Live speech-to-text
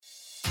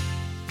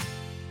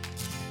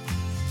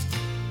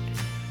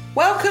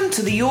Welcome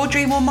to the Your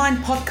Dream or Mine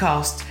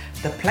podcast,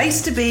 the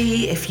place to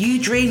be if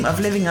you dream of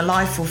living a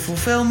life of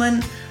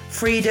fulfillment,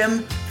 freedom,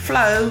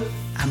 flow,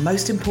 and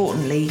most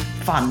importantly,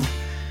 fun.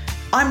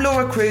 I'm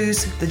Laura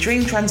Cruz, the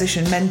Dream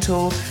Transition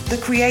Mentor, the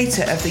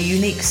creator of the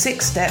unique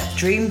 6-step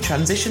Dream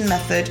Transition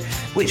Method,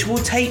 which will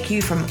take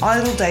you from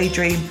idle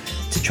daydream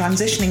to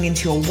transitioning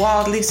into your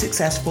wildly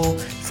successful,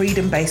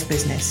 freedom-based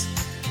business.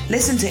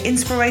 Listen to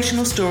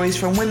inspirational stories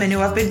from women who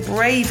have been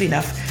brave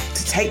enough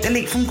to take the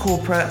leap from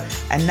corporate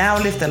and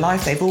now live the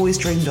life they've always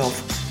dreamed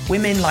of.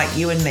 Women like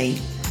you and me.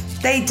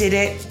 They did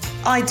it,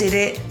 I did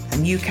it,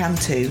 and you can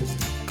too.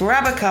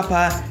 Grab a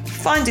cuppa,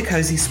 find a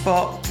cozy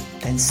spot,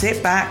 then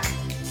sit back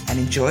and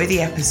enjoy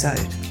the episode.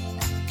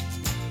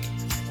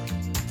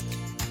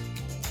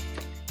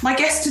 My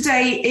guest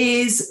today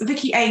is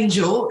Vicky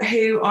Angel,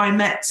 who I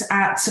met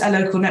at a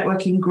local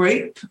networking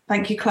group.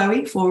 Thank you,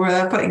 Chloe, for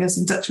putting us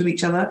in touch with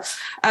each other.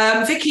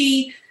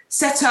 Vicky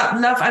set up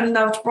Love and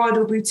Loved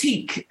Bridal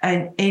Boutique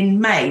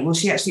in May. Well,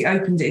 she actually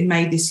opened it in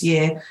May this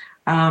year.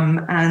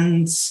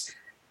 And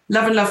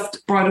Love and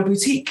Loved Bridal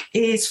Boutique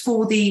is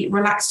for the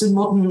relaxed and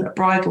modern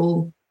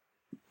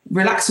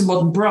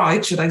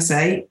bride, should I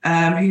say,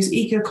 who's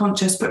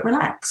eco-conscious but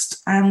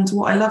relaxed. And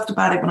what I loved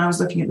about it when I was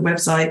looking at the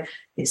website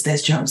is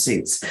there's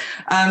jumpsuits.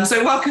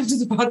 So welcome to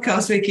the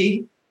podcast,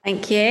 Vicky.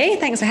 Thank you.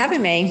 Thanks for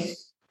having me.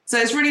 So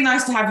it's really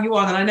nice to have you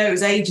on. And I know it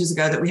was ages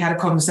ago that we had a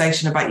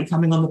conversation about you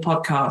coming on the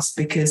podcast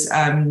because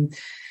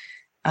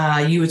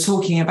you were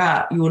talking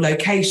about your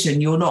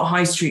location. You're not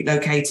high street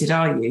located,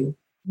 are you?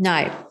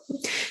 No.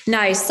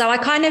 So I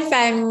kind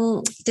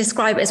of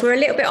describe it as we're a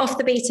little bit off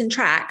the beaten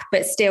track,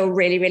 but still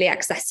really, really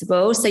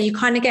accessible. So you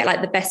kind of get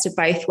like the best of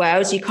both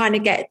worlds. You kind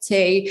of get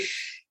to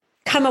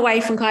come away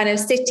from kind of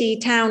city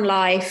town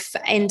life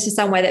into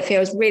somewhere that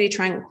feels really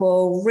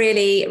tranquil,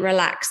 really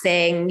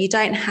relaxing. You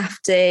don't have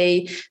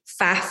to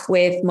faff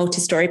with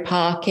multi-story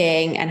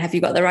parking and have you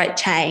got the right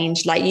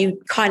change. Like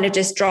you kind of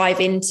just drive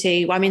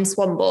into, I'm in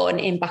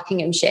Swanbourne in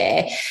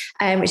Buckinghamshire,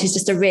 which is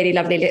just a really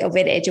lovely little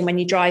village. And when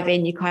you drive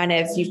in,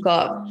 you've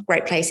got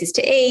great places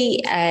to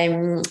eat,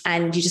 and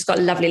you just got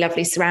lovely,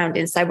 lovely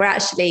surroundings. So we're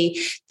actually,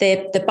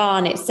 the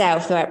barn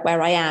itself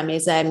where I am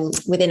is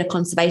within a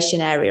conservation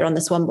area on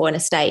the Swanbourne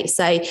estate.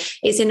 So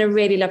it's in a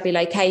really lovely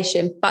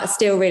location, but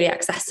still really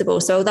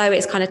accessible. So although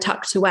it's kind of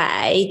tucked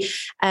away,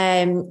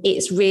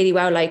 it's really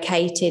well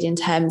located in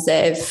terms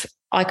of,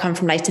 I come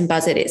from Leighton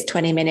Buzzard, it's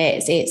 20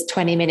 minutes. It's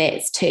 20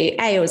 minutes to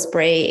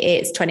Aylesbury.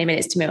 It's 20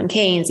 minutes to Milton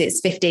Keynes.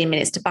 It's 15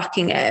 minutes to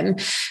Buckingham.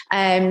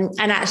 And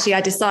actually I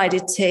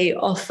decided to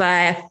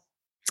offer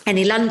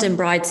any London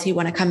brides who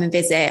want to come and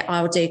visit,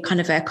 I'll do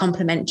kind of a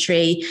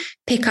complimentary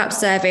pickup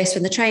service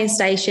from the train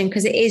station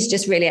because it is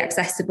just really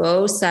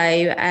accessible.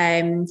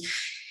 So,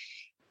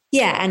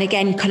 yeah, and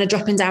again, kind of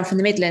dropping down from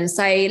the Midlands.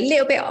 So a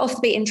little bit off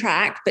the beaten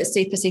track, but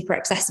super, super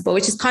accessible,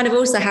 which is kind of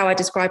also how I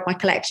describe my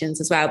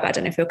collections as well. But I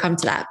don't know if we'll come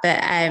to that.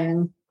 But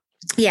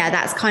yeah,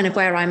 that's kind of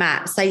where I'm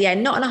at. So yeah,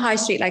 not on a high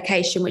street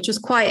location, which was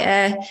quite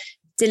a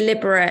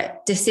deliberate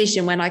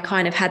decision when I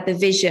kind of had the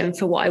vision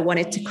for what I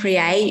wanted to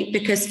create.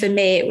 Because for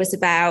me, it was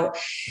about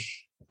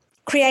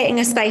creating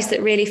a space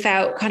that really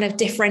felt kind of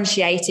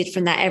differentiated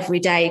from that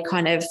everyday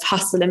kind of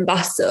hustle and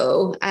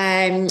bustle.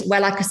 Where,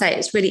 like I say,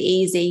 it's really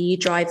easy. You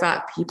drive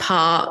up, you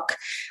park,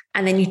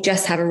 and then you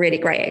just have a really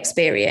great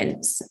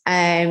experience.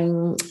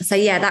 So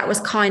yeah, that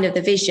was kind of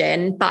the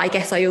vision. But I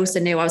guess I also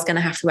knew I was going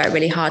to have to work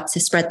really hard to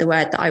spread the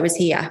word that I was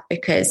here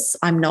because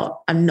I'm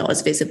not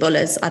as visible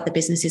as other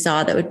businesses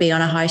are that would be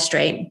on a high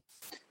street.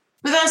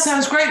 But that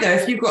sounds great, though,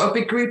 if you've got a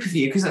big group of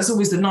you, because that's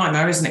always the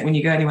nightmare, isn't it, when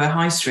you go anywhere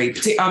high street?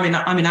 I'm in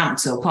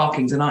Ampthill,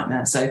 parking's a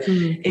nightmare. So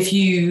if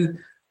you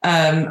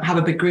have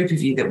a big group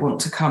of you that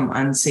want to come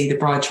and see the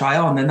bride try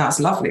on, then that's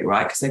lovely,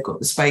 right? Because they've got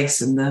the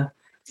space and the...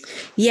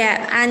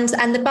 Yeah,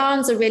 and the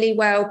barns are really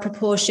well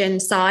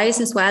proportioned size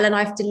as well. And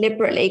I've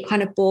deliberately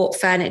kind of bought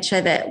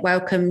furniture that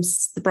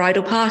welcomes the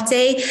bridal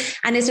party.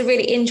 And it's a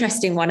really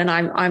interesting one. And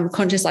I'm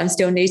conscious I'm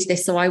still new to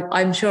this, so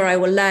I'm sure I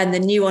will learn the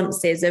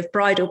nuances of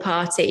bridal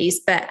parties.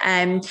 But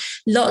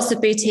lots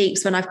of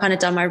boutiques, when I've kind of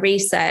done my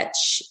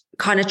research,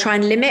 kind of try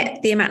and limit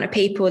the amount of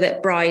people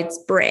that brides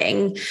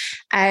bring.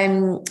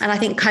 And I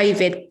think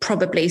COVID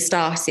probably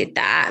started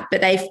that,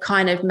 but they've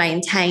kind of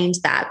maintained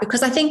that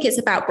because I think it's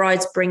about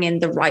brides bringing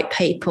the right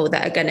people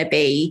that are going to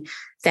be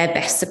their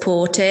best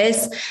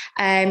supporters.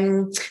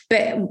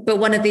 But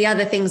one of the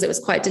other things that was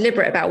quite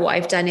deliberate about what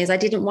I've done is I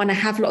didn't want to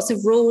have lots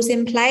of rules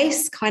in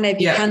place, kind of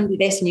you can do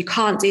this and you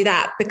can't do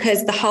that,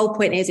 because the whole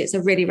point is it's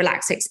a really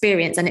relaxed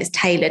experience and it's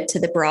tailored to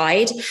the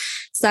bride.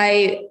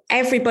 So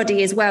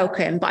everybody is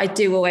welcome, but I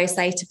do always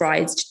say to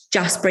brides,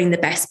 just bring the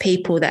best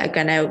people that are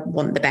going to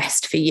want the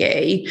best for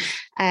you.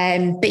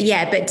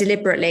 But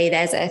deliberately,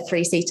 there's a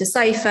 3-seater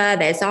sofa,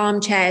 there's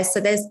armchairs.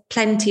 So there's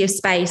plenty of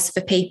space for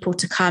people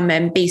to come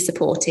and be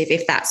supportive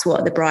if that's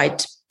what the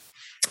bride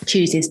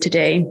chooses to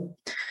do.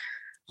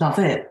 Love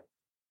it.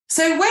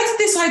 So where did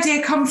this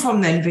idea come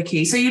from then,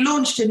 Vicky? So you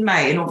launched in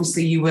May and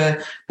obviously you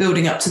were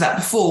building up to that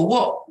before.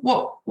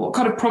 What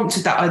kind of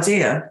prompted that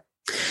idea?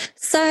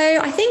 So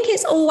I think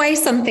it's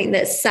always something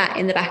that's sat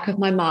in the back of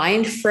my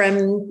mind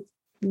from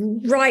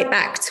right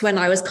back to when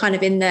I was kind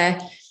of in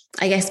the,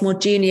 I guess, more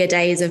junior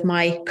days of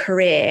my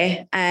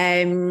career,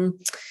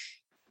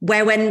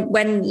 where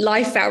when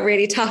life felt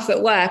really tough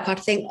at work, I'd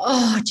think,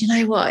 oh, do you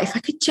know what? If I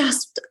could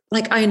just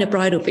like own a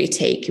bridal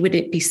boutique, would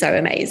it be so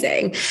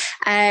amazing?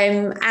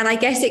 And I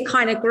guess it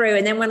kind of grew.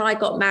 And then when I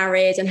got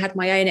married and had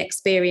my own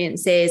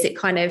experiences, it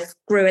kind of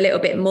grew a little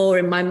bit more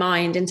in my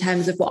mind in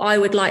terms of what I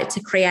would like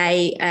to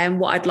create and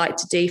what I'd like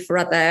to do for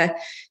other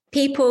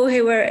people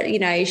who were, you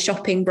know,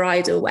 shopping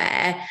bridal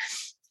wear.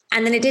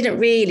 And then it didn't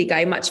really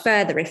go much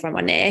further, if I'm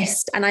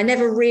honest. And I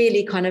never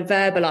really kind of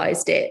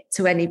verbalized it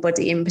to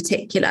anybody in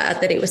particular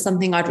that it was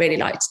something I'd really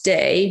like to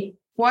do.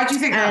 Why do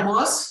you think that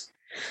was?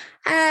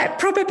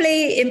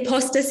 Probably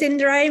imposter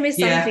syndrome is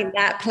something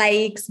that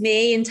plagues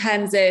me in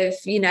terms of,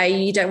 you know,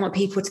 you don't want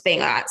people to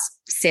think, oh, that's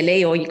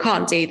silly, or you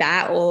can't do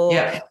that, or,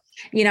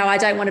 you know, I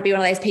don't want to be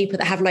one of those people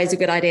that have loads of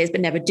good ideas but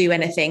never do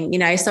anything, you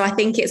know. So I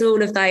think it's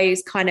all of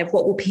those kind of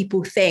what will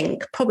people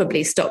think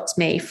probably stopped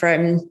me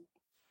from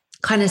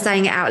kind of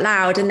saying it out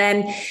loud. And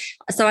then,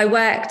 so I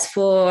worked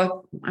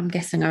for, I'm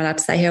guessing I'm allowed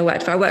to say who I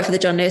worked for the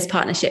John Lewis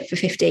Partnership for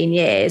 15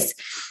 years.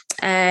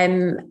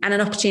 And an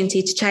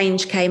opportunity to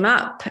change came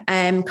up,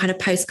 kind of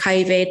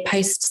post-COVID,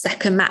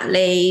 post-second mat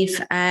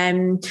leave.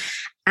 And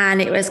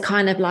it was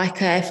kind of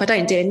like, if I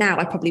don't do it now,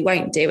 I probably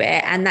won't do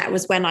it. And that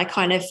was when I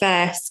kind of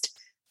first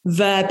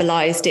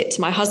verbalized it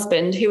to my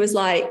husband, who was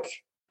like,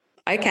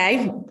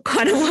 okay,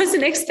 kind of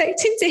wasn't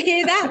expecting to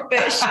hear that,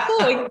 but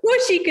sure, of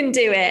course you can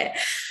do it.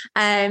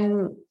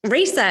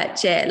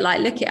 Research it,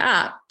 like look it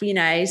up, you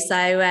know.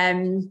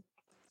 So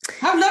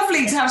how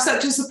lovely to have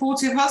such a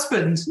supportive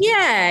husband.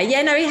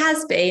 Yeah, no, he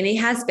has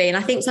been.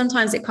 I think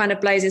sometimes it kind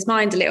of blows his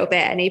mind a little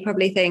bit, and he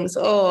probably thinks,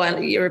 oh,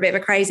 you're a bit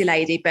of a crazy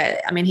lady,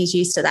 but I mean, he's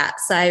used to that.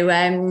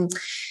 So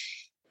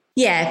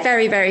yeah,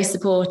 very, very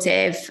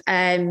supportive.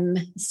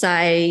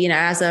 So, you know,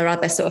 as are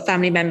other sort of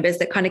family members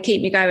that kind of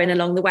keep me going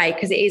along the way,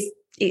 because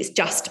it's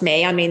just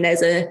me. I mean,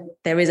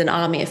 there is an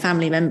army of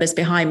family members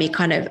behind me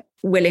kind of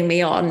willing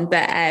me on,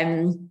 but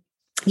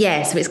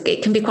yeah, so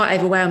it can be quite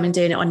overwhelming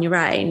doing it on your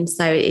own.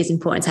 So it is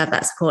important to have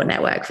that support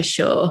network for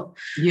sure.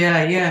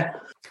 Yeah.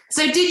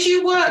 So did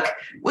you work,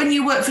 when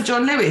you worked for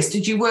John Lewis,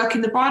 did you work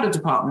in the bridal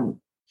department?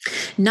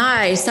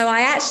 No, so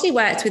I actually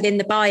worked within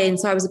the buy-in.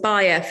 So I was a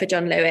buyer for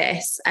John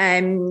Lewis,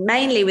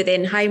 mainly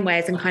within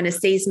homewares and kind of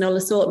seasonal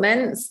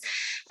assortments.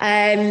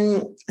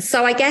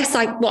 So I guess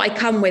what I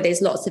come with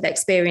is lots of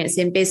experience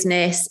in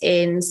business,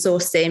 in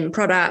sourcing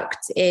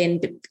product,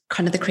 in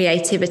kind of the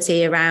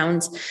creativity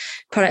around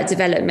product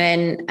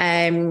development,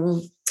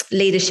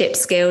 leadership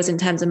skills in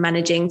terms of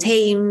managing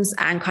teams,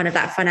 and kind of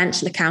that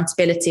financial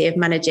accountability of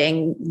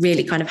managing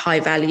really kind of high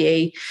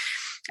value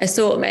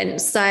assortment.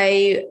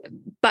 So,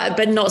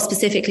 but not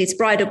specifically to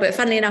bridal. But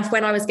funnily enough,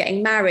 when I was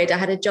getting married, I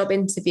had a job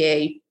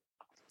interview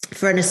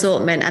for an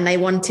assortment, and they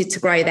wanted to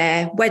grow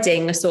their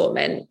wedding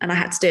assortment, and I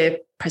had to do a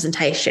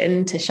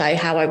presentation to show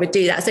how I would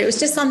do that. So it was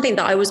just something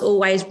that I was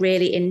always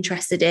really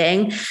interested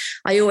in.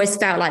 I always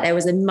felt like there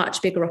was a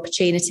much bigger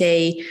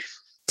opportunity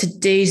to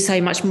do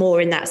so much more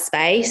in that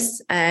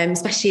space,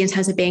 especially in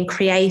terms of being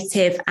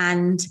creative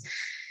and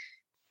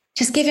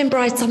just giving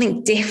brides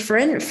something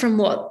different from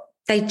what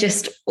they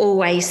just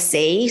always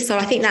see. So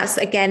I think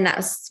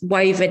that's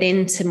woven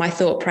into my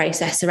thought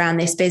process around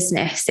this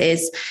business,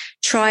 is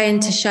trying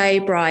to show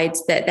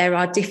brides that there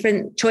are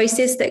different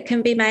choices that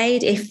can be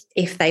made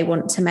if they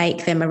want to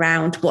make them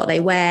around what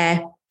they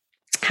wear,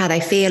 how they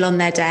feel on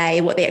their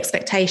day, what the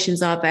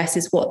expectations are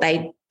versus what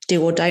they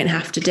do or don't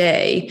have to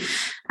do.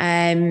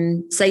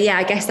 So yeah,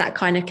 I guess that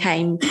kind of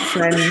came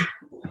from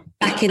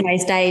back in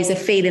those days of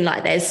feeling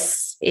like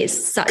it's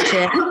such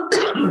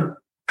a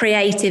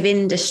creative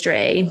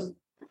industry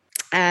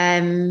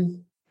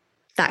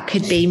that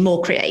could be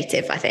more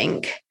creative, I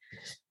think.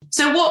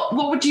 So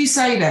what would you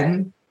say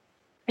then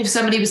if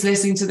somebody was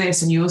listening to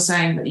this and you were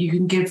saying that you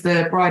can give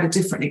the bride a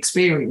different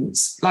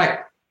experience? Like,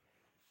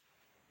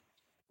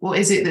 what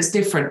is it that's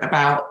different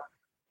about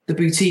the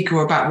boutique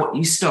or about what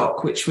you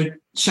stock, which would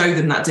show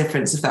them that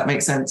difference, if that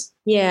makes sense?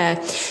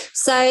 Yeah.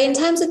 So in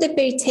terms of the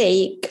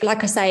boutique,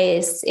 like I say,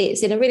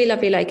 it's in a really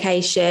lovely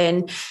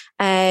location.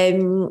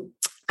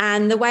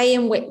 And the way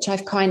in which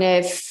I've kind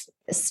of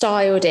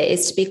styled it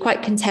is to be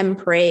quite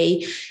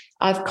contemporary.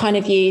 I've kind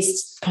of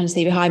used, kind of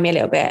see behind me a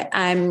little bit,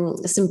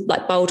 some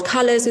like bold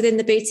colours within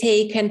the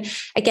boutique. And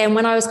again,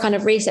 when I was kind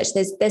of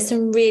researching, there's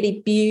some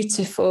really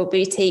beautiful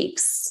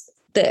boutiques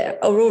that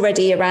are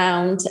already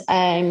around,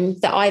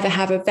 that either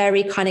have a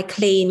very kind of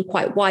clean,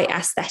 quite white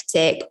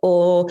aesthetic,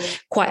 or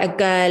quite a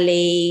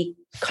girly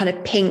kind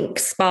of pink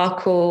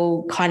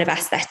sparkle kind of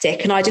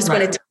aesthetic. And I just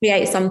wanted to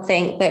create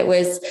something that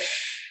was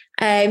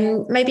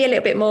maybe a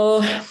little bit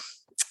more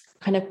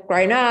kind of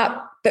grown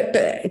up, but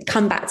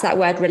come back to that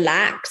word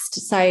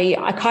relaxed. So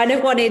I kind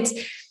of wanted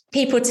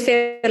people to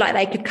feel like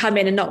they could come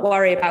in and not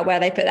worry about where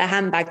they put their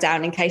handbag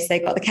down in case they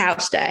got the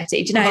couch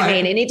dirty. Do you know what I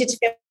mean? It needed to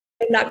feel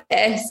like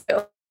this,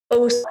 but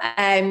also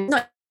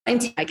not,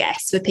 I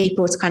guess, for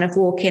people to kind of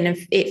walk in and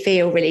it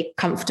feel really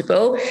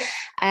comfortable.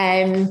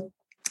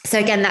 So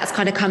again, that's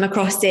kind of come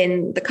across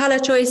in the colour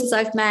choices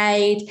I've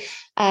made.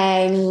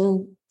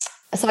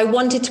 So I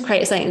wanted to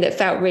create something that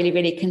felt really,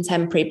 really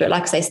contemporary, but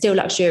like I say, still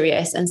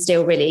luxurious and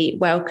still really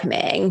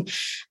welcoming.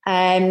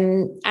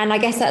 And I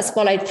guess that's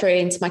followed through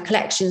into my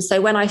collection.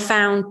 So when I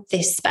found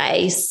this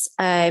space,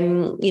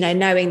 knowing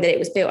that it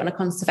was built on a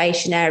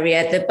conservation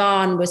area, the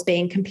barn was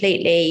being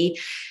completely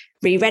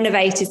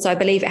re-renovated. So I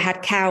believe it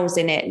had cows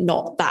in it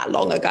not that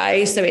long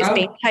ago. So it's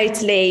been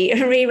totally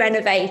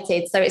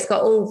re-renovated. So it's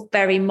got all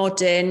very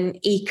modern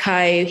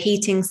eco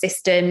heating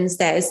systems.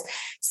 There's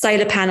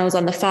solar panels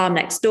on the farm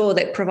next door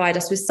that provide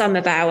us with some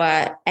of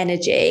our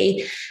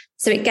energy.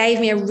 So it gave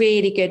me a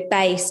really good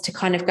base to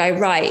kind of go,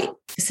 right,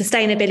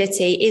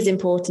 sustainability is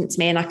important to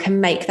me and I can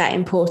make that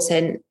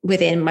important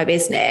within my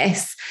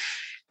business.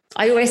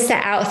 I always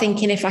set out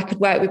thinking if I could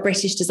work with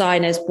British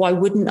designers, why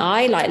wouldn't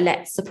I? Like,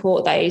 let's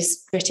support those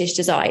British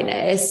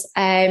designers.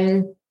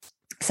 So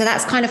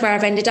that's kind of where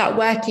I've ended up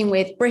working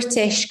with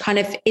British kind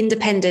of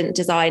independent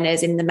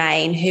designers in the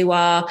main who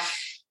are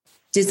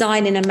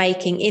designing and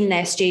making in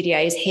their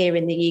studios here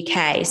in the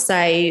UK.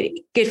 So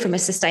good from a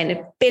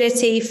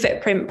sustainability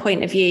footprint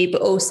point of view,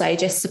 but also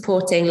just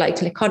supporting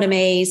local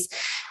economies,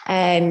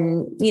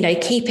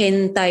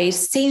 keeping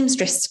those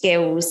seamstress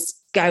skills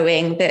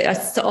going that are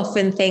so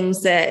often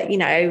things that,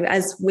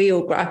 as we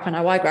all grew up, and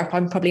I grew up,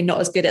 I'm probably not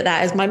as good at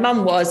that as my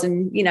mum was.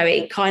 And,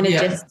 it kind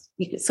of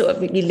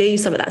you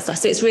lose some of that stuff.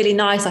 So it's really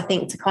nice, I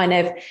think, to kind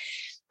of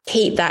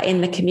keep that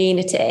in the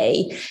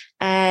community.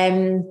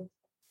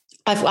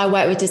 I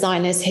work with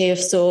designers who have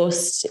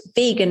sourced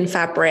vegan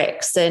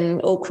fabrics and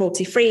all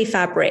cruelty-free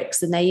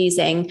fabrics, and they're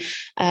using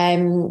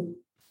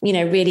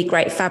really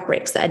great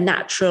fabrics that are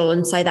natural.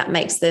 And so that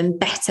makes them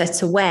better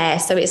to wear.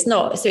 So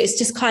it's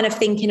just kind of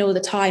thinking all the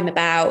time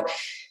about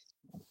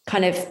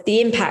kind of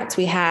the impact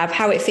we have,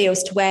 how it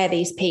feels to wear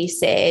these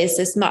pieces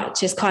as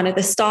much as kind of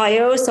the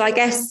style. So I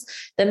guess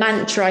the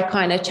mantra I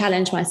kind of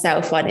challenge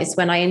myself on is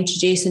when I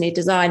introduce a new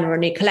design or a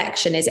new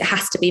collection is it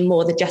has to be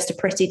more than just a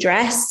pretty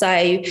dress.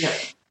 So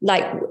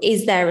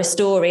is there a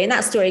story? And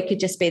that story could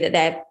just be that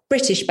they're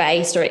British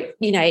based or,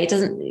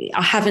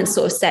 I haven't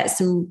sort of set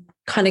some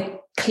kind of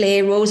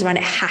clear rules around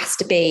it has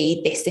to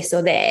be this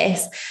or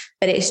this,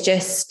 but it's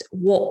just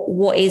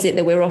what is it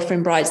that we're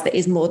offering brides that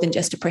is more than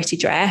just a pretty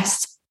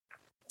dress.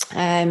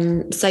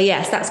 So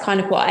yes, that's kind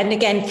of what, and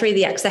again, through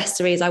the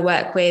accessories, I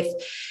work with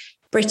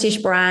British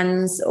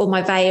brands. All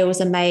my veils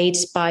are made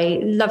by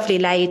lovely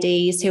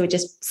ladies who are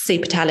just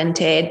super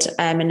talented,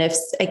 and have,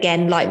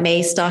 again, like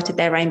me, started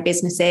their own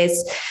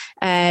businesses.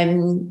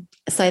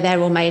 So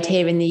they're all made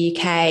here in the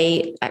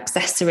UK,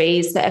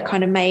 accessories that are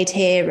kind of made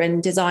here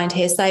and designed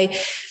here. So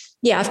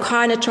yeah, I've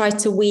kind of tried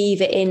to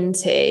weave it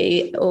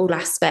into all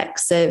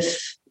aspects of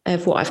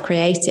what I've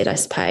created, I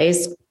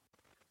suppose.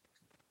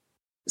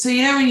 So,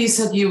 when you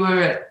said you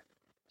were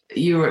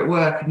at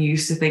work and you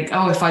used to think,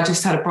 if I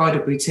just had a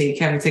bridal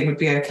boutique, everything would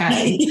be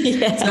okay.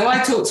 Yeah. So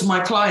I talk to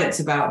my clients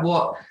about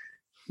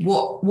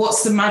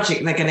what's the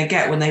magic they're going to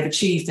get when they've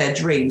achieved their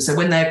dream. So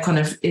when they're kind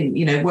of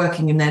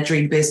working in their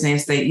dream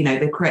business,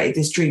 they've created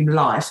this dream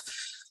life.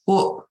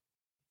 What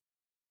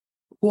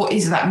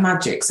is that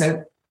magic?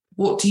 So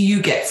what do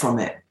you get from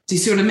it? Do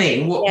you see what I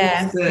mean?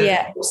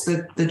 What's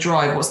the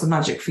drive? What's the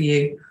magic for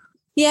you?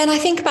 Yeah, and I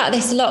think about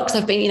this a lot because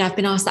I've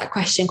been asked that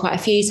question quite a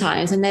few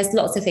times, and there's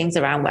lots of things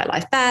around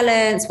work-life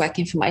balance,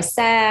 working for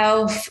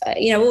myself,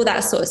 all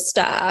that sort of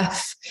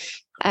stuff.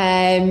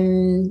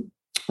 I've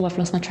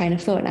lost my train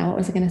of thought now. What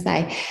was I going to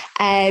say?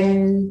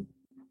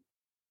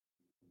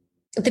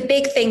 The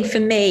big thing for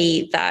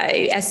me, though,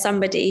 as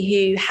somebody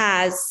who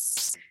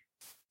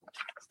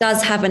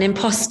does have an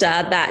imposter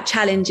that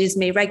challenges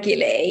me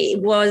regularly,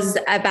 was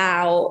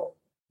about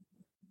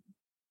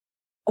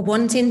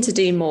wanting to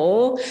do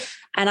more.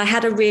 And I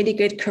had a really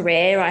good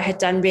career. I had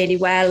done really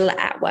well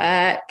at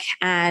work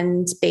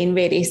and been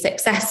really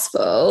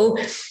successful.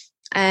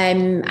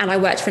 And I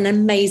worked for an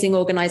amazing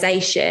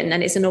organisation,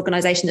 and it's an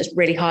organisation that's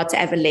really hard to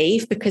ever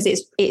leave because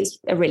it's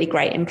a really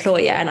great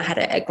employer, and I had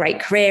a great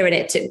career, and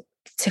it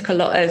took a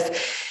lot of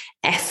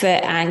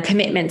effort and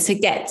commitment to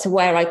get to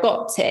where I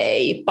got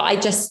to. But I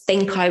just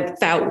think I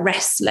felt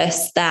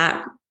restless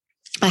that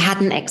I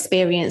hadn't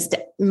experienced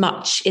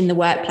much in the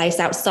workplace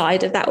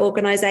outside of that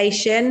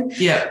organisation.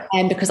 Yeah.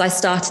 And because I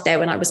started there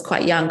when I was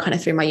quite young, kind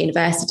of through my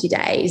university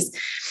days.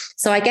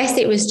 So I guess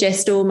it was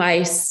just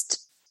almost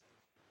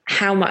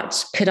how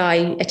much could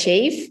I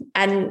achieve?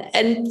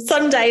 And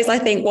some days I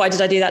think, why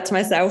did I do that to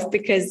myself?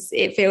 Because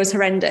it feels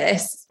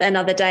horrendous. And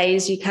other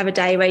days you have a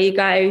day where you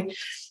go,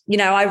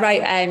 I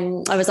wrote,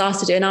 I was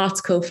asked to do an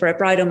article for a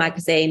bridal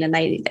magazine, and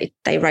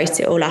they wrote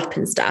it all up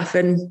and stuff.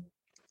 And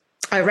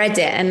I read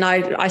it and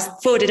I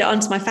forwarded it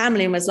on to my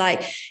family and was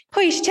like,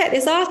 you should check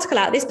this article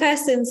out. This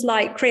person's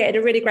created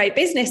a really great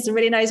business and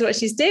really knows what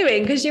she's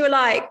doing. Because you were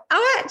like,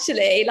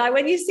 actually,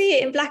 when you see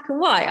it in black and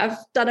white, I've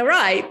done all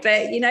right.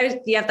 But,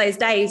 you have those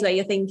days where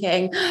you're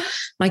thinking,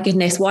 my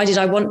goodness, why did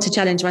I want to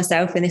challenge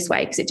myself in this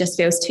way? Because it just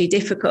feels too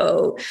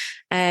difficult.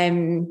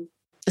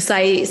 So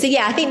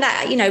yeah, I think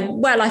that,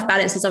 work-life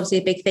balance is obviously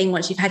a big thing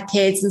once you've had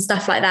kids and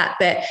stuff like that.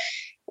 But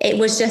it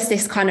was just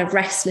this kind of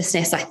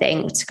restlessness, I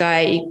think, to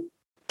go,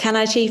 can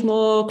I achieve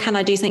more? Can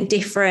I do something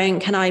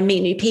different? Can I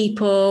meet new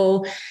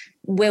people?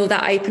 Will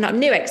that open up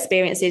new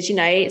experiences?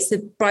 It's a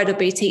bridal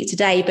boutique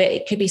today, but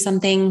it could be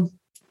something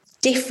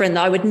different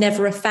that I would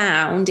never have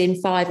found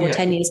in 5 or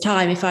 10 years'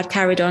 time if I'd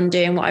carried on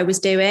doing what I was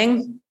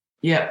doing.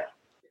 Yeah.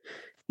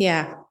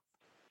 Yeah.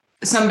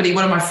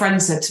 One of my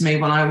friends said to me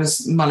when I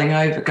was mulling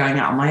over going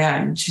out on my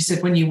own, she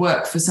said, when you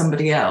work for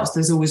somebody else,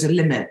 there's always a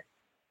limit.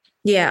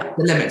 Yeah.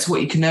 The limit to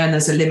what you can earn,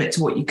 there's a limit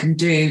to what you can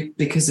do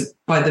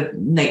by the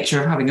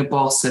nature of having a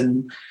boss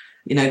and,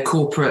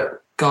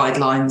 corporate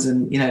guidelines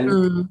and,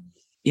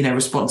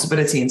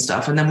 responsibility and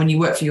stuff. And then when you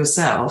work for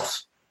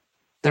yourself,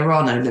 there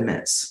are no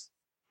limits.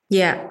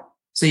 Yeah.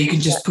 So you can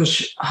just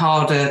push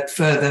harder,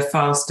 further,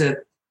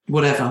 faster,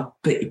 whatever,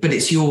 but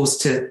it's yours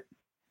to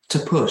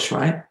push,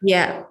 right?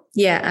 Yeah.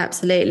 Yeah,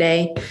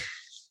 absolutely.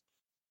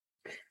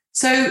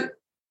 So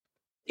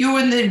you're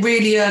in the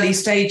really early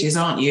stages,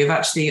 aren't you? Of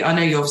actually, I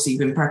know you've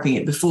been prepping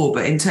it before,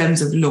 but in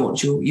terms of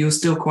launch, you're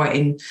still quite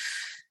in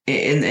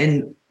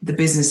the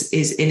business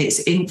is in its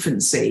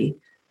infancy.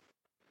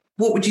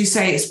 What would you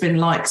say it's been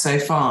like so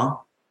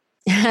far?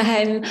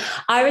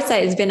 I would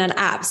say it's been an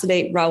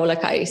absolute roller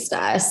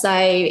coaster. So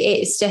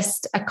it's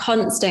just a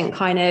constant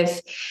kind of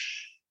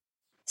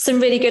some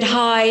really good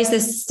highs,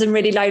 there's some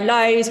really low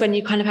lows when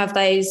you kind of have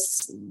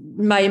those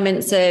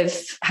moments of,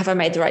 have I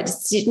made the right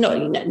decision?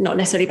 Not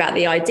necessarily about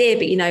the idea,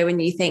 but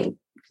when you think,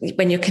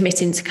 when you're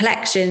committing to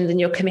collections and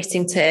you're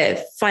committing to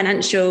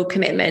financial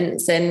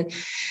commitments and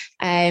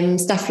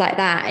stuff like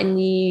that. And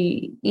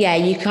you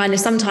kind of,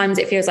 sometimes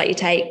it feels like you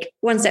take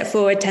 1 step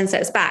forward, 10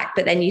 steps back,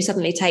 but then you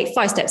suddenly take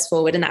 5 steps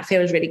forward and that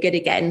feels really good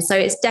again. So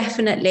it's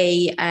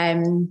definitely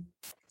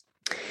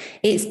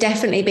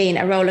been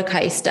a roller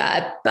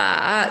coaster,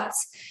 but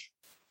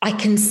I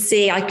can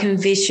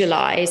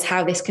visualize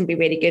how this can be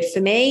really good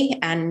for me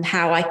and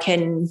how I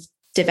can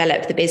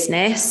develop the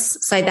business.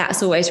 So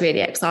that's always really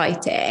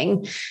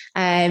exciting.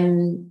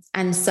 And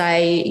so,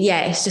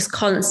 it's just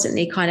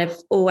constantly kind of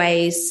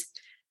always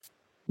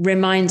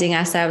reminding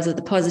ourselves of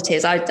the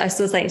positives. I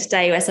saw something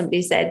today where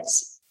somebody said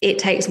it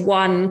takes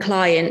one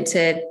client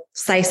to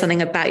say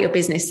something about your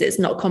business that's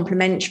not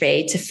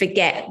complimentary to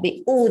forget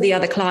all the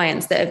other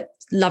clients that have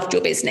loved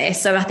your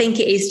business. So I think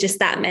it is just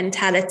that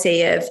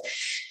mentality of,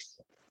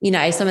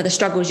 some of the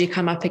struggles you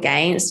come up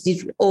against,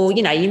 you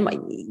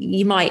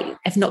might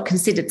have not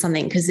considered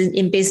something because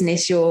in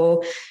business,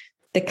 you're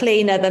the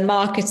cleaner, the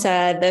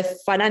marketer, the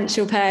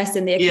financial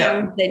person, the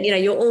accountant,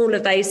 you're all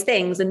of those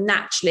things. And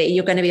naturally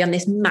you're going to be on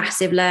this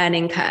massive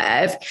learning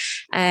curve.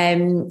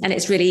 And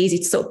it's really easy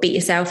to sort of beat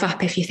yourself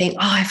up if you think,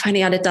 if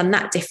only I'd have done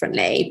that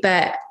differently.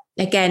 But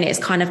again, it's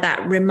kind of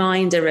that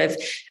reminder of,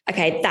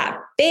 okay, that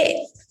bit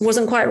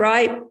wasn't quite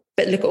right,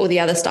 but look at all the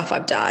other stuff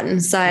I've done.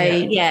 So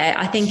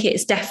I think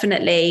it's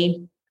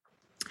definitely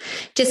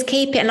just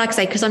keep it. And like I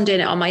say, because I'm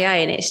doing it on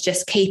my own, it's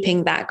just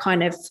keeping that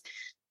kind of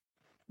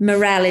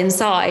morale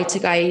inside to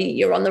go,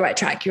 you're on the right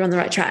track,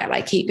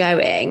 like keep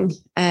going.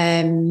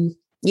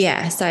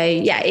 It's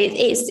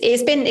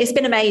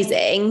been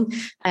amazing.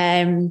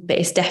 But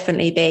it's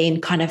definitely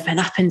been kind of an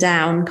up and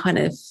down kind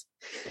of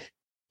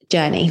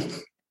journey.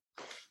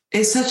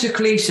 It's such a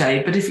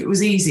cliche, but if it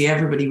was easy,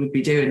 everybody would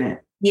be doing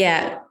it.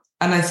 Yeah.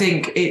 And I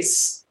think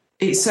it's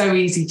so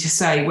easy to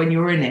say when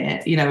you're in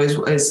it,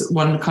 as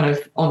one kind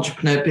of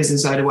entrepreneur,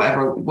 business owner,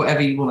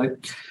 whatever you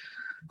want to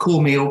call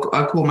me or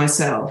I call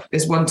myself,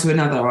 is one to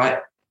another, right?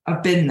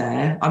 I've been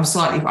there. I'm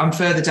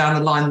further down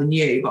the line than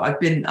you, but I've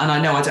been, and I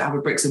know I don't have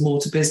a bricks and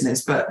mortar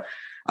business, but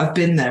I've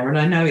been there and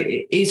I know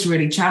it is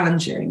really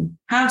challenging.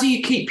 How do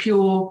you keep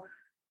your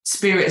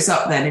spirits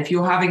up then if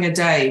you're having a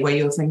day where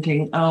you're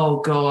thinking,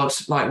 oh God,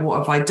 like what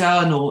have I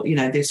done? Or,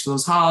 this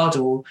feels hard,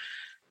 or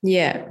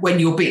when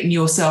you're beating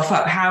yourself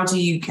up, how do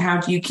you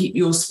keep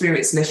your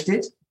spirits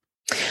lifted?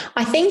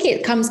 I think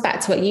it comes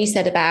back to what you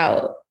said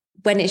about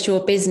when it's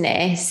your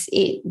business,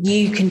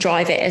 you can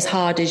drive it as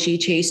hard as you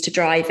choose to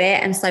drive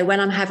it. And so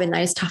when I'm having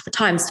those tougher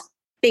times,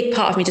 big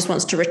part of me just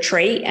wants to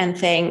retreat and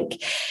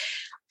think,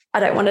 I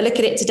don't want to look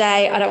at it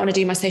today. I don't want to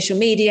do my social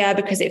media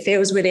because it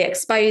feels really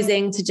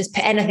exposing to just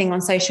put anything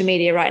on social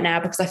media right now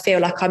because I feel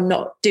like I'm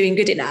not doing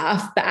good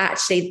enough. But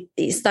actually,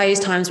 it's those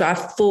times where I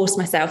force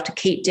myself to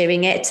keep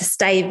doing it, to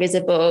stay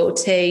visible,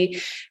 to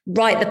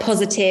write the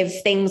positive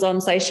things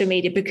on social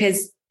media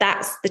because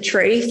that's the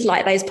truth.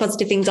 Like those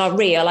positive things are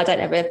real. I don't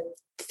ever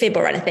fib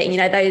or anything,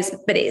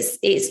 but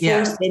it's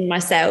forcing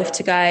myself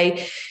to go,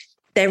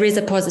 there is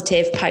a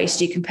positive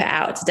post you can put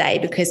out today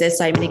because there's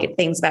so many good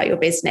things about your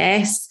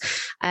business.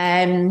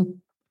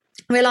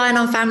 Relying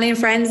on family and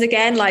friends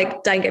again,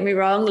 like, don't get me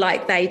wrong,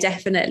 like they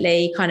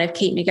definitely kind of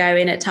keep me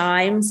going at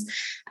times,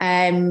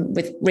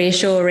 with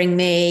reassuring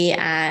me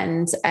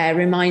and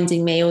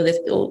reminding me all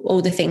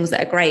the things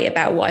that are great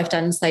about what I've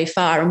done so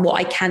far and what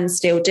I can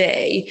still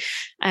do.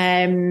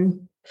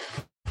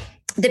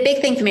 The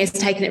big thing for me is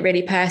taking it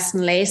really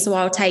personally. So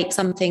I'll take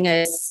something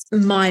as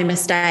my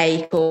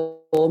mistake or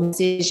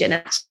decision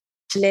and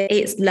actually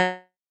it's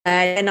learning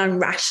and I'm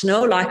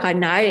rational. Like I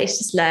know it's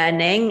just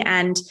learning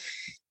and,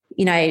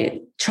 you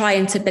know,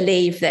 trying to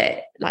believe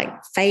that like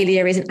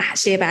failure isn't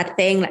actually a bad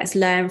thing. Let's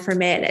learn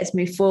from it. Let's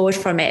move forward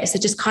from it. So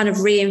just kind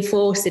of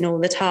reinforcing all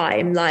the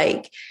time,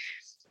 like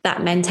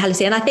that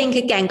mentality. And I think,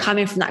 again,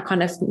 coming from that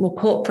kind of more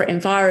corporate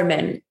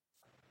environment,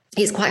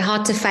 it's quite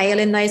hard to fail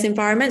in those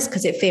environments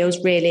because it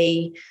feels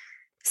really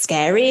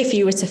scary if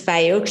you were to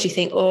fail, because you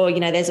think, oh,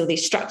 you know, there's all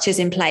these structures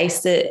in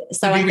place that,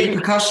 so I think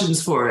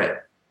repercussions for it.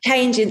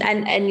 Changing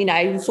and you know,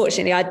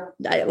 unfortunately I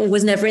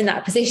was never in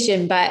that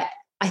position, but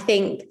I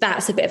think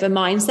that's a bit of a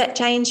mindset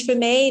change for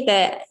me,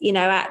 that, you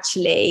know,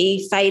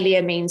 actually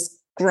failure means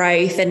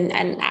growth, and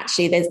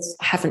actually I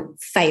haven't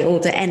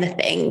failed at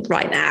anything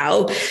right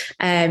now,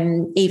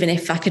 even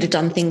if I could have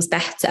done things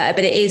better.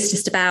 But it is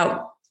just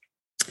about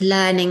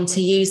learning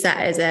to use that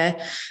as a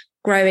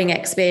growing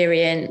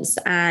experience.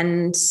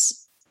 And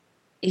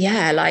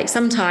yeah, like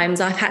sometimes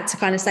I've had to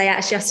kind of say,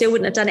 actually, I still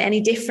wouldn't have done it any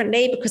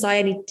differently, because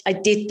I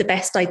did the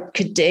best I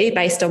could do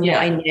based on what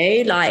I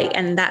knew. Like,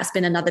 and that's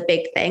been another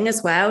big thing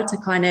as well, to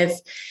kind of,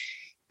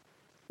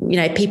 you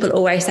know, people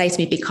always say to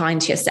me, be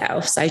kind to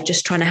yourself. So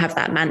just trying to have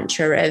that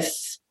mantra of,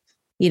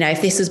 you know,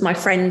 if this was my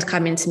friend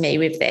coming to me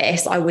with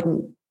this, I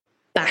wouldn't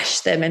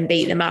bash them and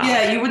beat them up.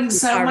 Yeah, you wouldn't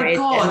say, oh my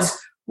God,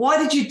 why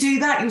did you do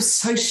that? You're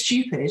so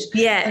stupid.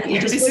 Yeah.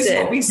 This is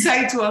what we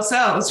say to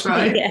ourselves,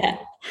 right? Yeah.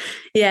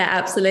 Yeah,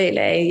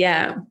 absolutely.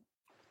 Yeah.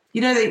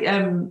 You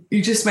know,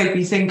 you just made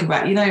me think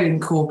about, you know, in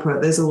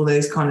corporate, there's all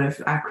those kind of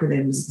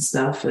acronyms and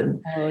stuff.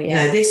 And, you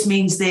know, this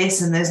means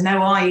this, and there's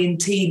no I in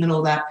team and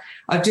all that.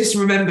 I've just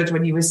remembered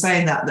when you were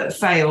saying that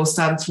FAIL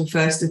stands for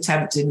first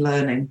attempt in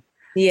learning.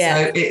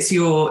 Yeah. So it's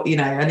your, you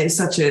know, and it's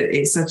such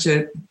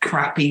a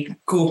crappy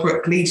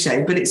corporate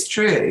cliche, but it's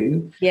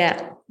true.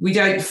 Yeah. We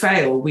don't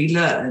fail, we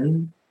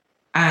learn.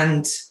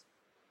 And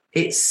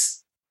it's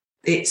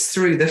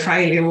through the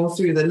failure or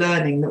through the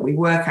learning that we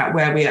work out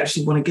where we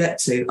actually want to get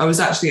to. I was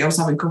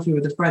having coffee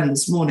with a friend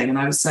this morning, and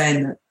I was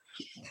saying that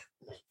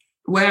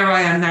where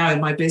I am now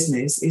in my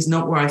business is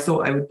not where I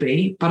thought I would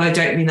be, but I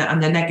don't mean that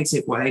in a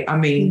negative way. I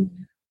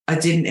mean, I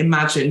didn't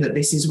imagine that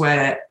this is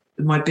where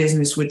my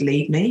business would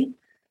lead me,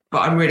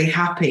 but I'm really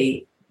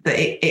happy that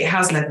it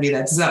has led me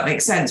there. Does that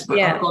make sense? But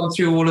I've gone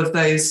through all of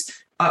those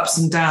ups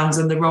and downs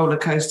and the roller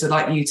coaster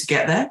like you to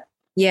get there.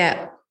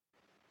 Yeah.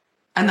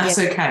 And that's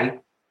okay.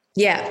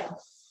 Yeah.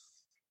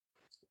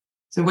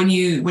 So when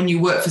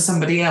you work for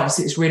somebody else,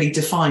 it's really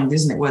defined,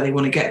 isn't it, where they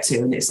want to get to?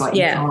 And it's like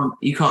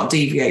you can't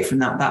deviate from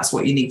that. That's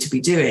what you need to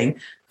be doing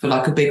for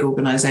like a big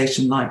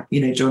organization like,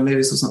 you know, John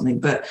Lewis or something.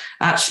 But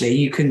actually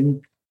you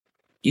can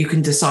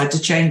decide to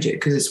change it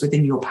because it's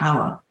within your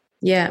power.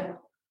 Yeah.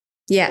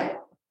 Yeah.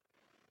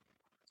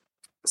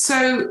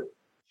 So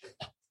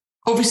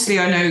obviously,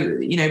 I know,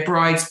 you know,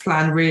 brides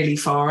plan really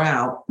far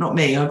out. Not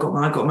me. I got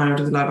married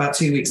with about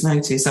 2 weeks'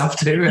 notice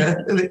after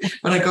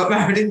when I got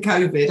married in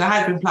COVID. I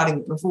had been planning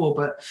it before,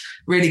 but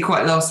really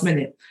quite last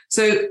minute.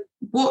 So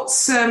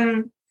what's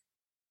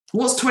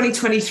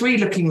 2023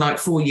 looking like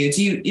for you?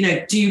 Do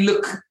you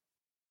look,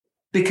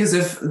 because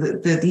of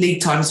the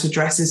lead times for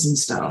dresses and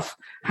stuff,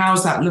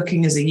 how's that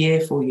looking as a year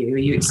for you? Are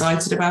you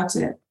excited about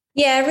it?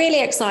 Yeah,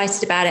 really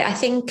excited about it. I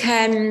think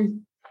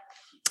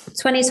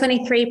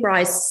 2023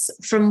 brides,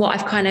 from what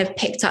I've kind of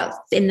picked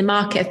up in the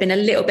market, have been a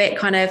little bit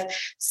kind of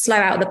slow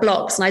out the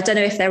blocks. And I don't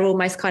know if they're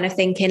almost kind of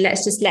thinking,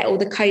 let's just let all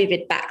the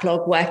COVID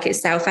backlog work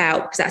itself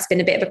out, because that's been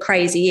a bit of a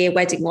crazy year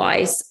wedding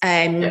wise,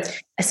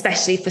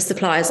 especially for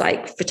suppliers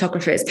like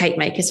photographers, cake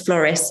makers,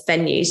 florists,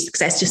 venues, because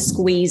that's just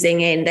squeezing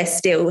in. They're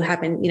still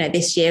having, you know,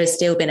 this year has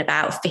still been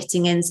about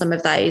fitting in some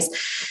of those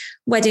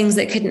weddings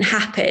that couldn't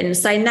happen.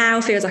 So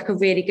now feels like a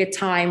really good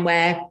time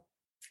where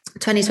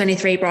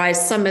 2023 brides,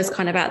 summer's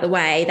kind of out the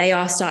way. They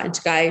are starting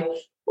to go,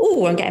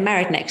 oh, I'm getting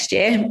married next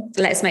year.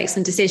 Let's make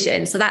some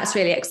decisions. So that's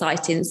really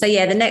exciting. So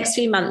yeah, the next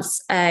few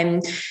months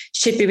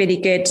should be really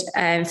good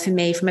for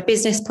me from a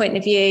business point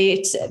of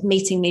view,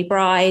 meeting new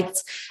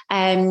brides.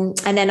 And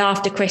then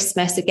after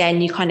Christmas,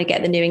 again, you kind of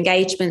get the new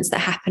engagements that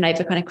happen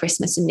over kind of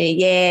Christmas and New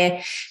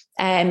Year.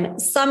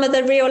 Some of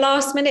the real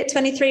last minute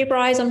 23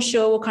 brides, I'm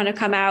sure, will kind of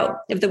come out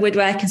of the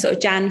woodwork in sort of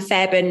Jan,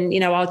 Feb, and,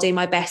 you know, I'll do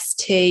my best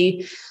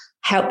to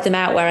help them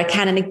out where I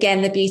can. And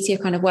again, the beauty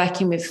of kind of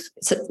working with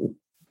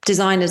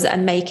designers that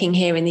are making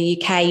here in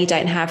the UK, you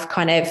don't have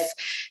kind of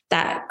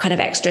that kind of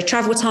extra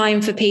travel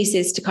time for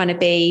pieces to kind of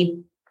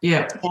be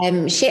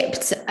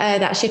shipped.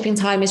 That shipping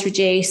time is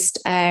reduced.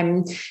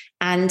 And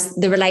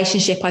the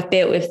relationship I've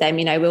built with them,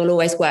 you know, we'll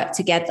always work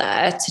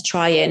together to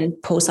try and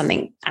pull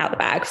something out the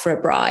bag for a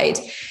bride.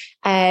 So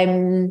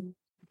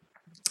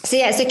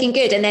yeah, it's looking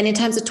good. And then in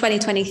terms of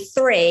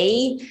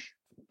 2023,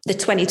 the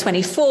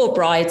 2024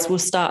 brides will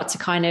start to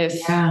kind of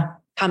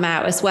come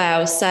out as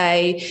well.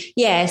 So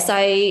yeah, so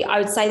I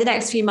would say the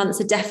next few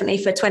months are definitely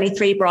for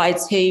 23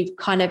 brides who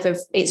kind of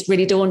it's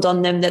really dawned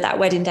on them that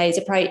wedding day is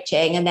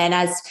approaching. And then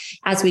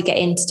as we get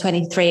into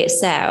 23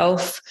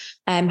 itself,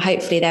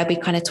 hopefully there'll be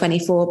kind of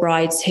 24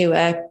 brides who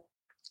are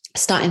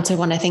starting to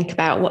want to think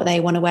about what they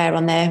want to wear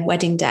on their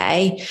wedding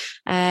day.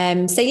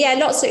 So yeah,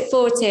 lots to look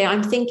forward to.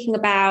 I'm thinking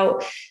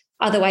about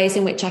other ways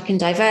in which I can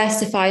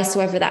diversify. So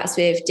whether that's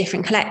with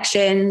different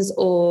collections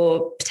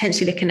or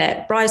potentially looking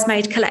at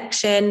bridesmaid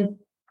collection,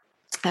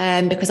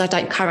 because I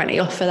don't currently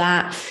offer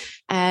that.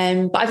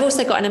 But I've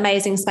also got an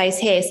amazing space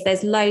here. So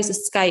there's loads of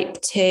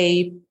scope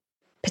to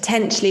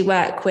potentially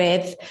work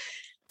with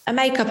a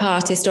makeup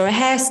artist or a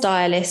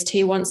hairstylist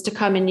who wants to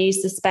come and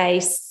use the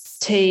space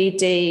to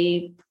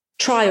do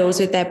trials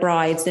with their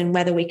brides, and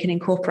whether we can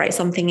incorporate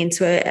something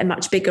into a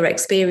much bigger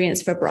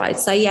experience for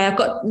brides. So yeah, I've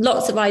got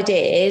lots of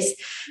ideas.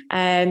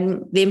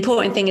 The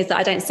important thing is that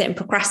I don't sit and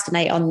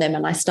procrastinate on them,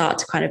 and I start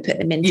to kind of put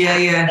them into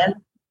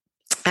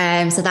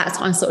action. So that's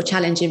what I'm sort of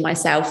challenging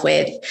myself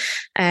with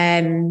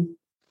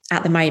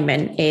at the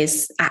moment,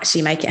 is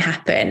actually make it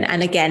happen.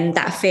 And again,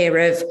 that fear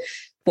of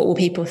what will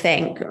people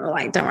think,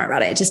 like, don't worry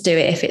about it, just do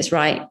it if it's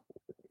right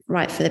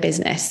for the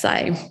business.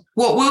 So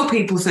what will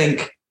people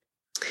think?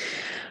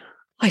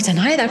 I don't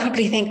know. They'll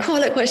probably think, oh,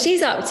 look what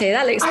she's up to.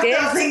 That looks good.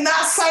 I think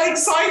that's so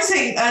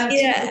exciting and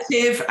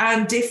innovative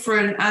and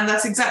different. And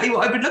that's exactly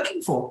what I've been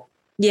looking for.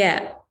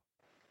 Yeah.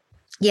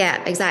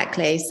 Yeah,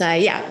 exactly. So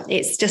yeah,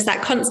 it's just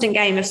that constant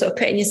game of sort of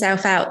putting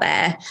yourself out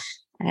there.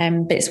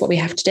 But it's what we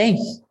have to do.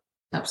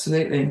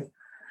 Absolutely.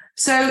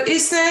 So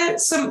is there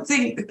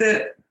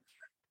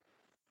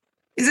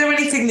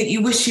anything that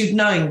you wish you'd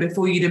known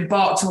before you'd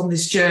embarked on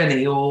this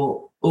journey,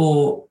 or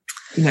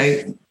you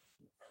know?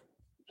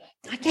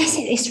 I guess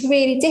it's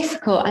really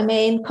difficult. I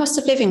mean, cost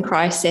of living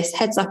crisis,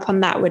 heads up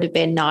on that would have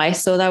been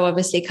nice. Although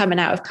obviously coming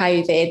out of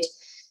COVID,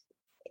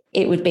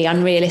 it would be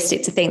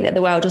unrealistic to think that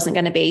the world wasn't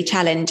going to be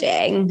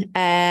challenging.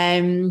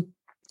 But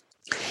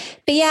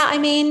yeah, I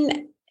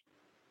mean,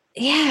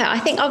 yeah, I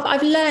think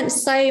I've learned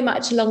so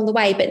much along the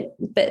way,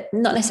 but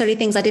not necessarily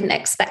things I didn't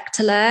expect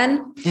to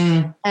learn.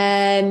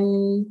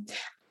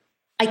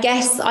 I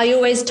guess I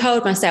always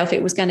told myself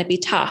it was going to be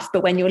tough,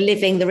 but when you're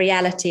living the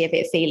reality of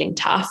it feeling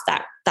tough,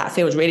 that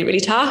feels really,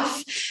 really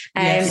tough.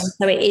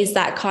 So it is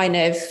that kind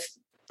of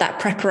that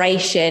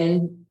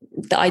preparation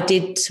that I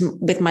did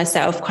with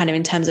myself, kind of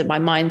in terms of my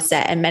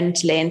mindset and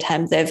mentally, in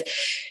terms of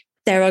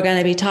there are going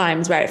to be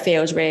times where it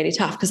feels really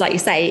tough. Because like you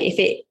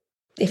say,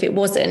 if it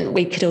wasn't,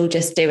 we could all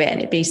just do it and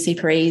it'd be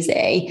super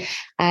easy.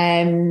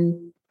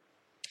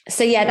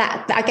 So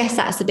yeah, I guess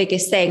that's the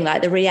biggest thing,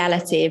 like the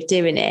reality of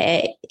doing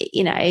it,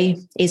 you know,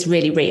 is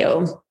really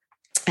real.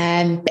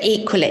 But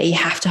equally, you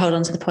have to hold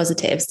on to the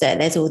positives, that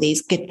there's all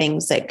these good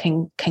things that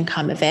can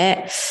come of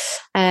it. So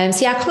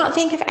yeah, I can't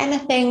think of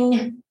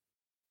anything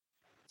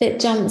that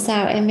jumps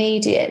out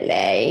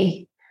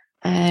immediately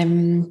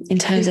in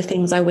terms of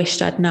things I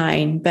wished I'd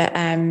known. But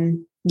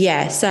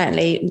yeah,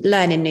 certainly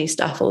learning new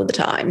stuff all the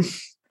time.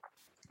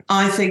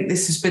 I think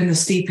this has been the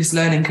steepest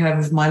learning curve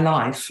of my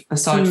life,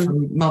 aside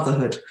from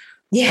motherhood.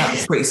 Yeah, that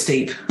was pretty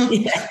steep.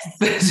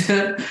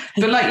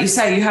 But like you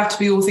say, you have to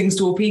be all things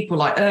to all people.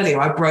 Like earlier,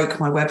 I broke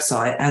my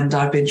website and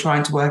I've been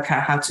trying to work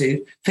out how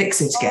to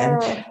fix it again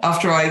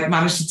after I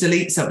managed to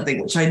delete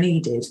something which I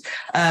needed.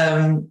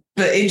 But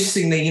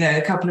interestingly, you know,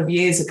 a couple of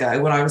years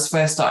ago when I was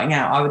first starting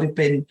out, I would have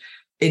been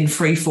in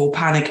free fall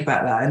panic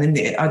about that. And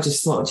then I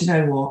just thought, do you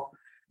know what?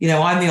 You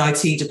know, I'm the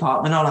IT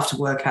department. I'll have to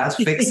work out how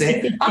to fix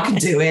it. I can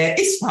do it.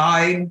 It's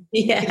fine.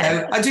 Yeah. You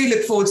know, I do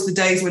look forward to the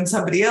days when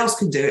somebody else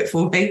can do it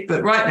for me.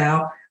 But right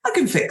now, I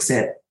can fix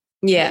it.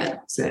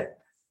 Yeah. Fix it.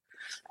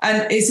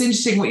 And it's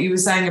interesting what you were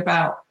saying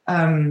about,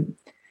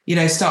 you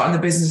know, starting the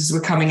business as we're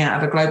coming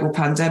out of a global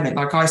pandemic.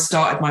 Like I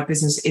started my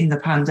business in the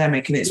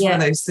pandemic, and it's one of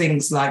those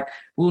things like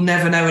we'll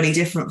never know any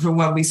different from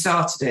when we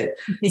started it.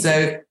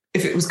 So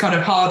if it was kind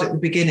of hard at the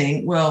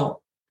beginning, well,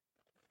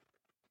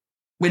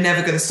 we're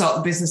never going to start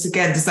the business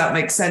again. Does that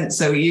make sense?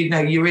 So, you know,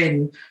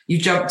 you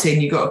jumped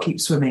in, you got to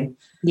keep swimming.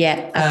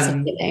 Yeah,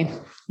 absolutely.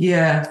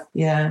 Yeah.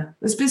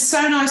 It's been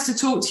so nice to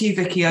talk to you,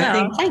 Vicky.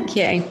 Thank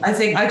you. I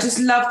think I just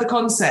love the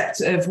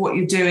concept of what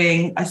you're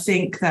doing. I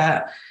think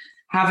that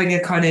having a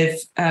kind of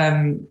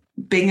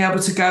being able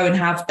to go and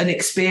have an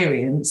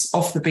experience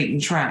off the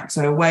beaten track,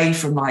 so away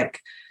from like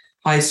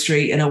high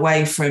street and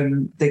away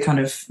from the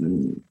kind of,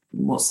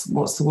 what's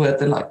the word?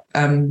 The like,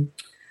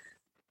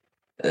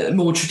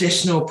 more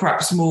traditional,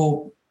 perhaps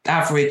more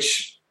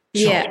average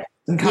shop,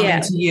 and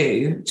coming to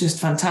you, just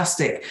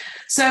fantastic.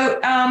 So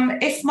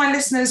if my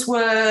listeners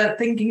were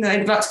thinking that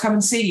they'd like to come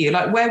and see you,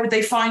 like where would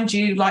they find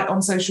you, like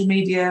on social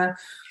media,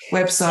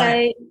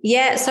 website?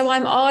 So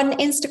I'm on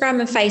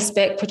Instagram and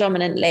Facebook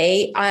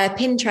predominantly.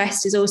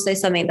 Pinterest is also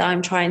something that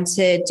I'm trying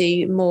to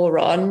do more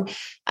on.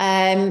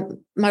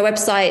 My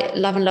website,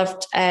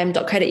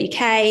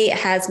 loveandloved.co.uk,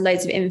 has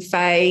loads of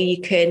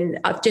info.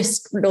 I've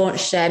just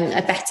launched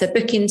a better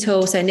booking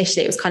tool. So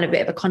initially it was kind of a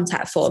bit of a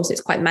contact form, so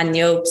it's quite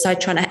manual. So I'm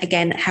trying to,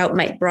 again, help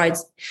make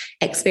brides'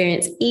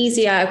 experience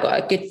easier. I've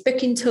got a good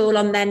booking tool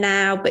on there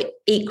now, but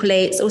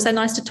equally it's also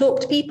nice to talk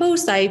to people.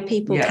 So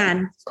people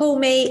can call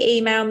me,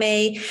 email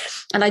me.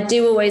 And I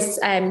do always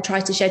try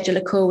to schedule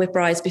a call with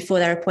brides before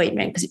their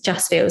appointment, because it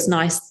just feels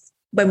nice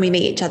when we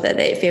meet each other, that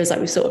it feels like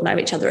we sort of know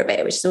each other a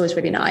bit, which is always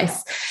really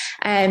nice.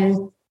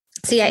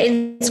 So yeah,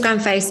 Instagram,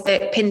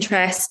 Facebook,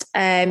 Pinterest,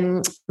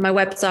 my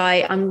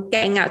website. I'm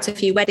getting out to a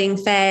few wedding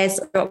fairs.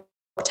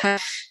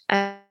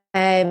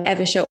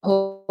 Eversholt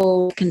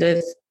Hall, kind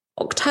of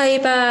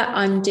October.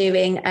 I'm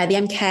doing the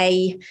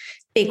MK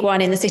big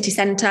one in the city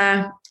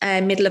centre,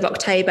 middle of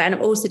October. And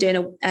I'm also doing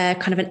a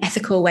kind of an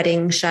ethical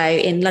wedding show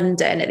in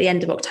London at the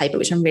end of October,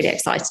 which I'm really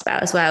excited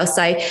about as well.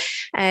 So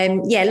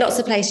yeah, lots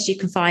of places you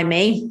can find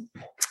me,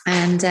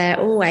 and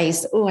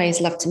always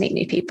love to meet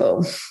new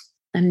people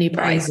and new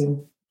brides.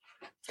 Amazing.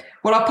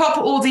 Well, I'll pop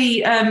all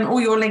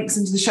your links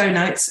into the show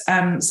notes.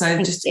 So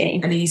just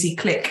an easy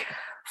click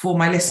for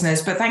my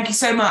listeners. But thank you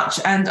so much.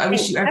 And I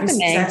wish you every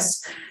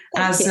success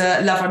as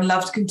Love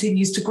Unloved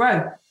continues to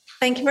grow.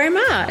 Thank you very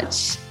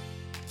much.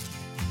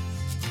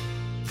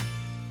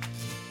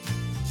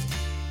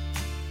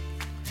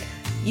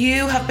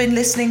 You have been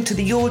listening to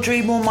the Your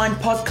Dream or Mine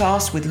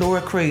podcast with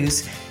Laura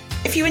Cruz.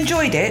 If you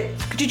enjoyed it,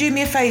 could you do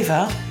me a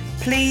favour?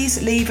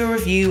 Please leave a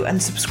review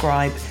and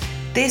subscribe.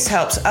 This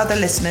helps other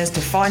listeners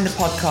to find the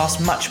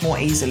podcast much more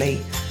easily.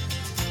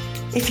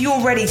 If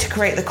you're ready to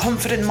create the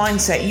confident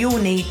mindset you'll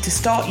need to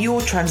start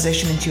your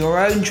transition into your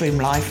own dream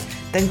life,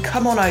 then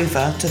come on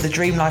over to the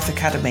Dream Life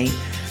Academy,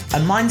 a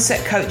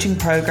mindset coaching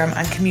program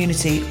and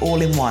community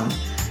all in one.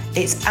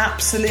 It's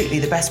absolutely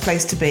the best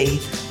place to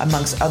be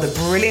amongst other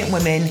brilliant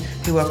women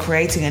who are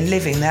creating and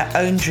living their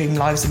own dream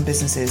lives and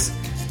businesses.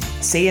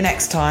 See you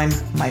next time,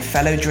 my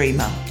fellow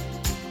dreamer.